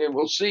Brewers going in.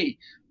 We'll see.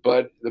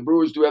 But the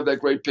Brewers do have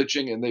that great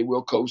pitching, and they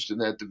will coast in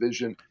that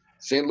division.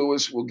 St.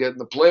 Louis will get in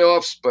the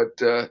playoffs,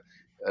 but a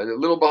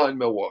little behind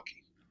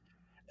Milwaukee.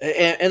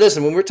 And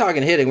listen, when we're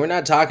talking hitting, we're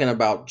not talking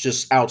about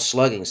just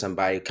out-slugging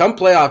somebody. Come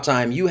playoff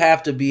time, you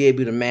have to be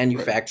able to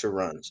manufacture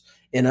runs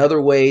in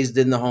other ways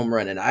than the home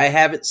run. And I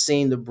haven't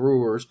seen the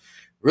Brewers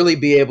really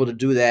be able to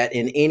do that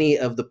in any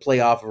of the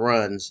playoff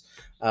runs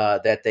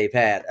that they've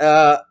had.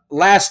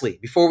 Lastly,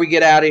 before we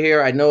get out of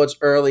here, I know it's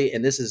early,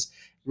 and this is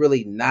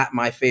really not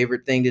my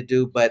favorite thing to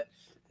do, but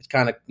it's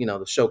kind of,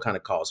 the show kind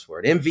of calls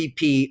for it.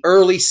 MVP,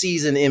 early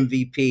season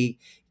MVP.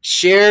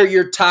 Share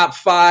your top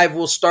 5.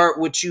 We'll start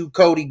with you,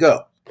 Cody.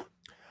 Go.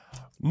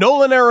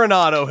 Nolan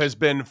Arenado has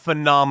been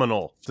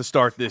phenomenal to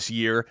start this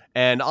year,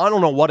 and I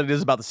don't know what it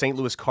is about the St.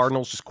 Louis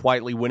Cardinals just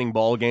quietly winning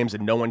ball games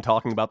and no one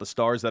talking about the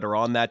stars that are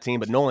on that team,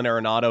 but Nolan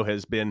Arenado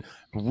has been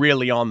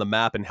really on the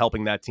map and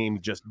helping that team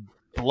just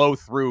blow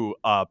through,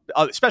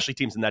 especially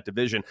teams in that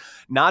division.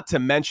 Not to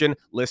mention,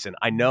 listen,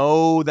 I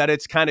know that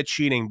it's kind of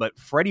cheating, but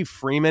Freddie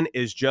Freeman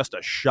is just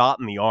a shot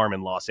in the arm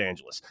in Los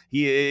Angeles.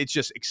 It's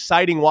just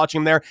exciting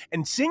watching him there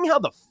and seeing how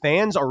the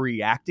fans are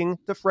reacting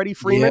to Freddie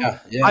Freeman.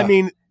 Yeah. I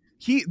mean,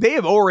 they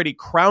have already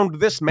crowned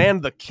this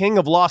man the king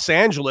of Los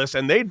Angeles,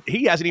 and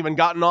he hasn't even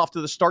gotten off to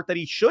the start that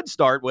he should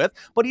start with,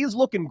 but he's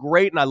looking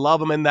great, and I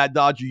love him in that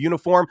Dodger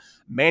uniform.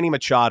 Manny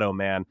Machado,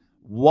 man.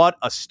 What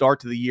a start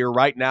to the year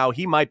right now.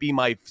 He might be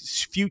my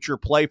future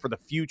play for the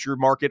future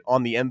market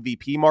on the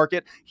MVP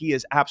market. He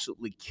is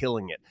absolutely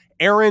killing it.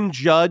 Aaron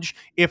Judge,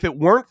 if it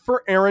weren't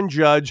for Aaron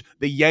Judge,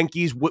 the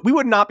Yankees, we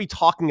would not be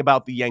talking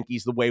about the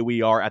Yankees the way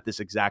we are at this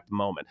exact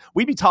moment.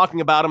 We'd be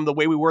talking about them the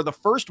way we were the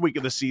first week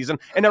of the season,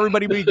 and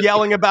everybody would be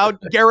yelling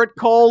about Garrett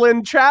Cole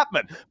and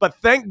Chapman. But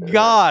thank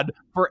God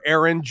for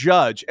Aaron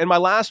Judge. And my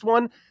last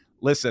one,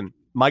 listen,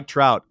 Mike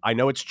Trout, I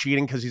know it's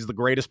cheating because he's the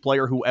greatest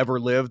player who ever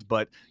lived,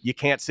 but you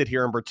can't sit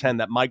here and pretend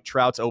that Mike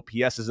Trout's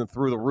OPS isn't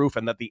through the roof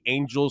and that the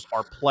Angels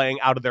are playing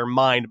out of their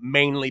mind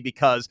mainly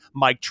because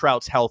Mike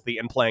Trout's healthy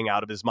and playing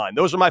out of his mind.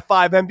 Those are my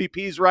 5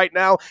 MVPs right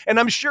now, and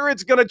I'm sure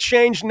it's going to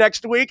change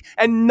next week,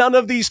 and none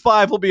of these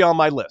 5 will be on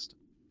my list.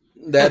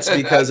 That's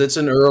because it's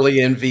an early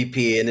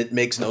MVP and it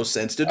makes no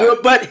sense to do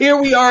it. But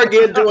here we are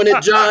again doing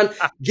it. John,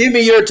 give me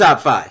your top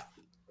 5.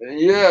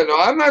 Yeah,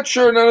 no, I'm not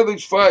sure none of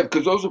these 5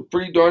 because those are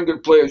pretty darn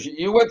good players.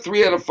 You went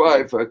 3 out of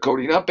 5,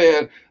 Cody. Not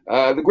bad.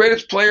 The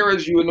greatest player,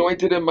 as you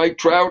anointed him, Mike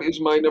Trout,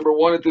 is my number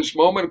 1 at this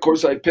moment. Of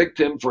course, I picked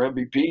him for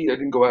MVP. I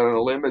didn't go out on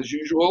a limb as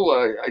usual.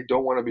 I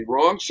don't want to be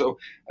wrong. So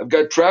I've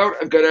got Trout.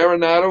 I've got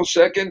Arenado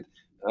second.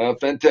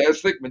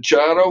 Fantastic.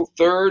 Machado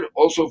third.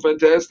 Also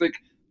fantastic.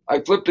 I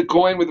flipped a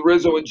coin with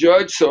Rizzo and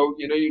Judge. So,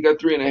 you got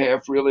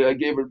 3.5, really. I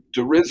gave it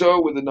to Rizzo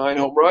with the 9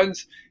 home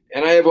runs.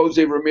 And I have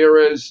Jose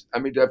Ramirez. I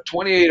mean, to have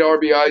 28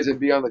 RBIs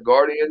and be on the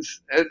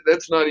Guardians,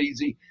 that's not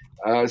easy.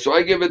 So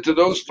I give it to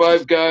those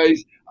 5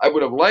 guys. I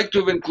would have liked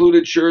to have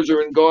included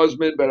Scherzer and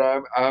Gausman, but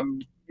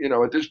I'm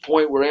at this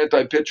point, we're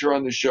anti-pitcher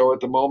on the show at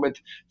the moment.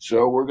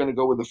 So we're going to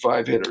go with the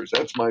 5 hitters.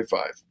 That's my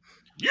 5.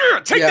 Yeah,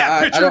 take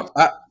that pitcher.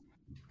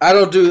 I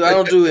don't do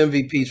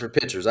MVPs for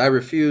pitchers. I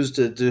refuse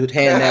to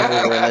hand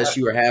that over unless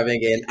you are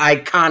having an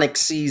iconic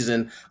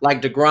season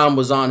like DeGrom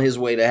was on his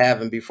way to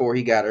having before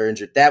he got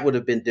injured. That would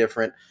have been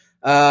different.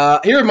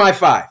 Here are my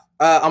 5.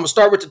 I'm going to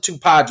start with the 2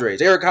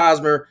 Padres. Eric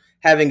Hosmer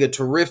having a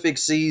terrific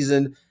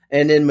season,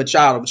 and then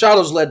Machado.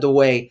 Machado's led the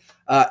way.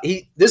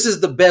 This is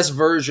the best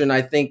version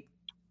I think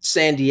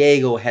San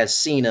Diego has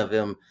seen of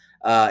him,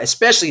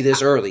 especially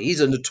this early.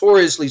 He's a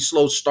notoriously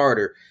slow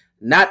starter.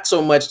 Not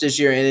so much this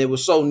year, and it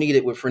was so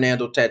needed with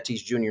Fernando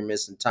Tatis Jr.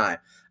 missing time.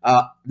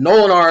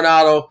 Nolan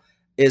Arenado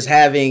is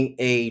having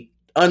a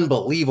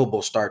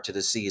unbelievable start to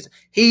the season.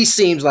 He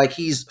seems like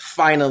he's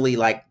finally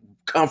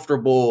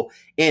comfortable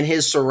in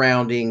his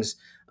surroundings.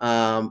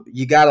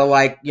 You gotta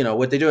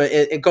what they do.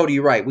 And Cody,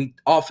 you're right. We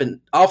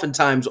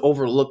oftentimes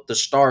overlook the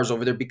stars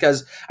over there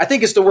because I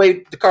think it's the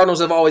way the Cardinals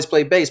have always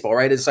played baseball,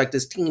 right? It's like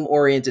this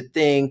team-oriented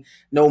thing,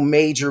 no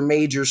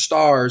major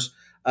stars.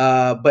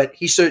 But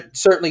he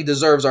certainly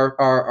deserves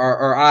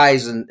our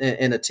eyes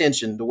and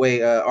attention the way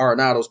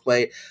Arenado's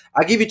played.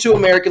 I'll give you 2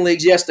 American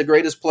Leagues. Yes, the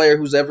greatest player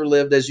who's ever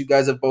lived, as you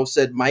guys have both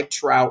said, Mike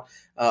Trout.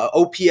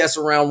 OPS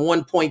around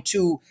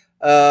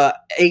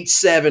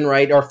 1.287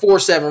 right, or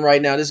 47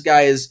 right now. This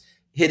guy is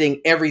hitting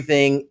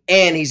everything,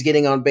 and he's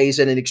getting on base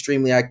at an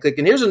extremely high click.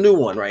 And here's a new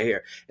one right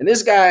here. And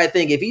this guy, I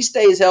think, if he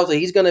stays healthy,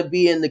 he's going to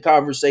be in the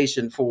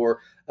conversation for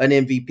an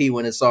MVP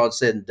when it's all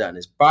said and done.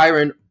 It's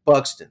Byron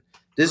Buxton.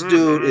 This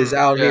dude is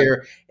out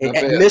here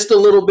and missed a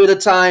little bit of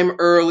time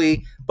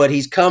early, but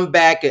he's come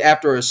back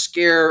after a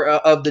scare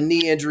of the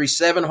knee injury,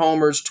 7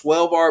 homers,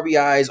 12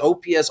 RBIs,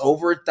 OPS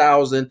over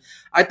 1,000.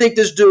 I think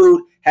this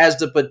dude has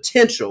the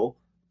potential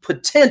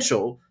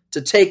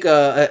to take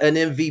an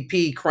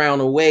MVP crown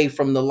away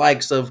from the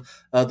likes of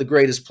the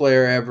greatest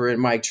player ever in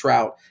Mike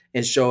Trout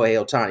and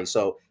Shohei Ohtani.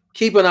 So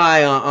keep an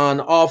eye on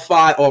all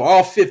 5 or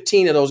all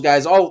 15 of those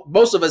guys.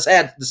 Most of us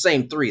had the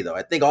same 3, though.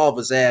 I think all of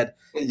us had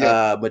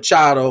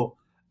Machado,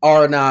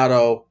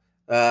 Arenado,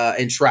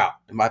 and Trout,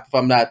 if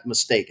I'm not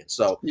mistaken.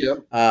 So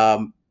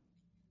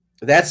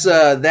that's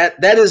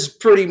that is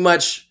pretty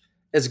much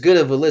as good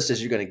of a list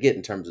as you're going to get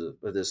in terms of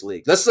this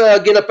league. Let's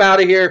get up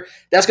out of here.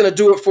 That's going to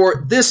do it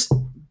for this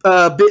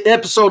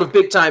episode of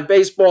Big Time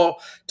Baseball.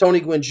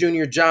 Tony Gwynn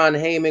Jr., John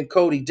Heyman,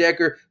 Cody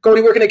Decker.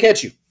 Cody, where can I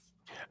catch you?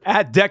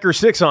 At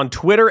Decker6 on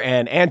Twitter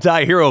and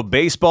Anti-Hero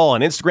Baseball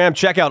on Instagram.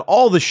 Check out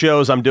all the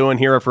shows I'm doing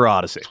here for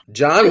Odyssey.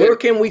 John, where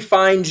can we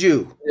find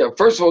you? Yeah,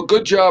 first of all,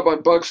 good job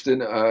on Buxton.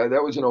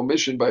 That was an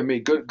omission by me.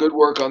 Good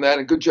work on that,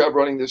 and good job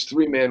running this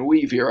 3-man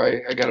weave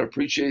here. I got to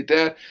appreciate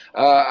that.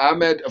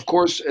 I'm of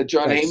course, at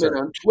John Heyman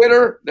on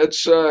Twitter.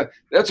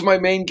 That's my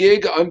main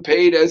gig,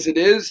 unpaid as it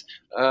is.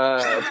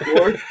 Of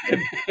course,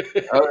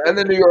 and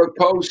the New York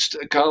Post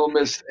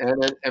columnist,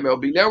 and at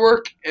MLB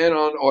Network, and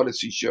on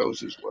Odyssey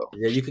shows as well.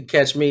 Yeah, you can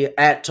catch me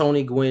at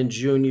Tony Gwynn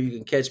Jr. You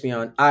can catch me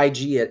on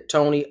IG at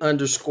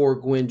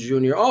Tony_Gwynn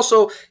Jr.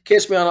 Also,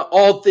 catch me on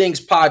all things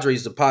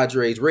Padres, the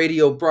Padres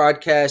radio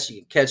broadcast.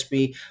 You can catch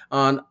me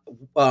on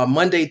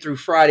Monday through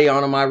Friday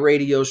on my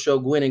radio show,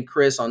 Gwynn and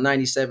Chris, on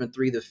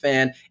 97.3 The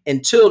Fan.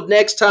 Until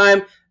next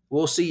time,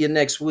 we'll see you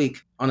next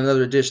week on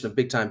another edition of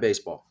Big Time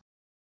Baseball.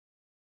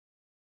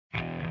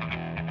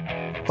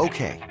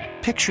 Okay,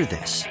 picture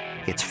this.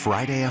 It's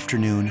Friday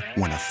afternoon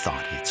when a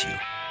thought hits you.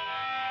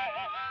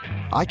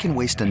 I can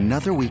waste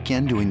another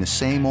weekend doing the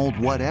same old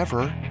whatever,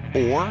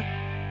 or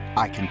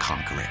I can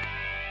conquer it.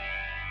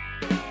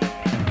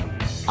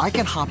 I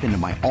can hop into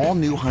my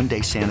all-new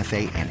Hyundai Santa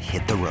Fe and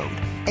hit the road.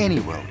 Any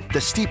road.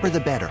 The steeper,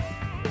 the better.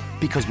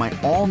 Because my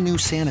all-new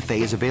Santa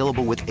Fe is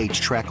available with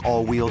H-Track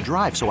all-wheel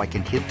drive, so I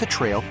can hit the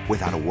trail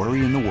without a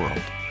worry in the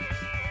world.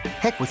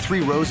 Heck, with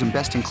 3 rows and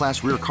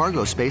best-in-class rear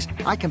cargo space,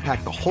 I can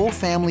pack the whole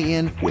family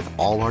in with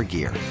all our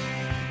gear.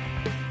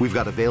 We've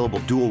got available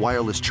dual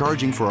wireless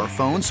charging for our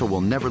phones, so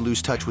we'll never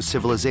lose touch with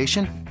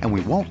civilization, and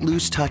we won't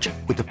lose touch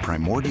with the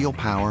primordial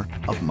power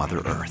of Mother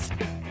Earth.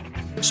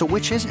 So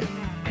which is it?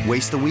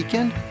 Waste the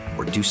weekend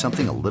or do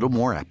something a little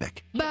more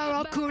epic?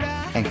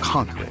 And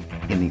conquer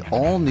it in the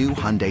all-new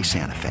Hyundai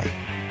Santa Fe.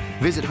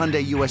 Visit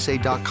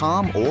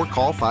HyundaiUSA.com or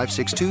call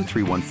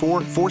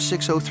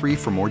 562-314-4603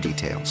 for more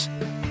details.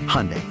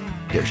 Hyundai,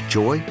 there's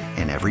joy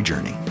in every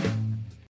journey.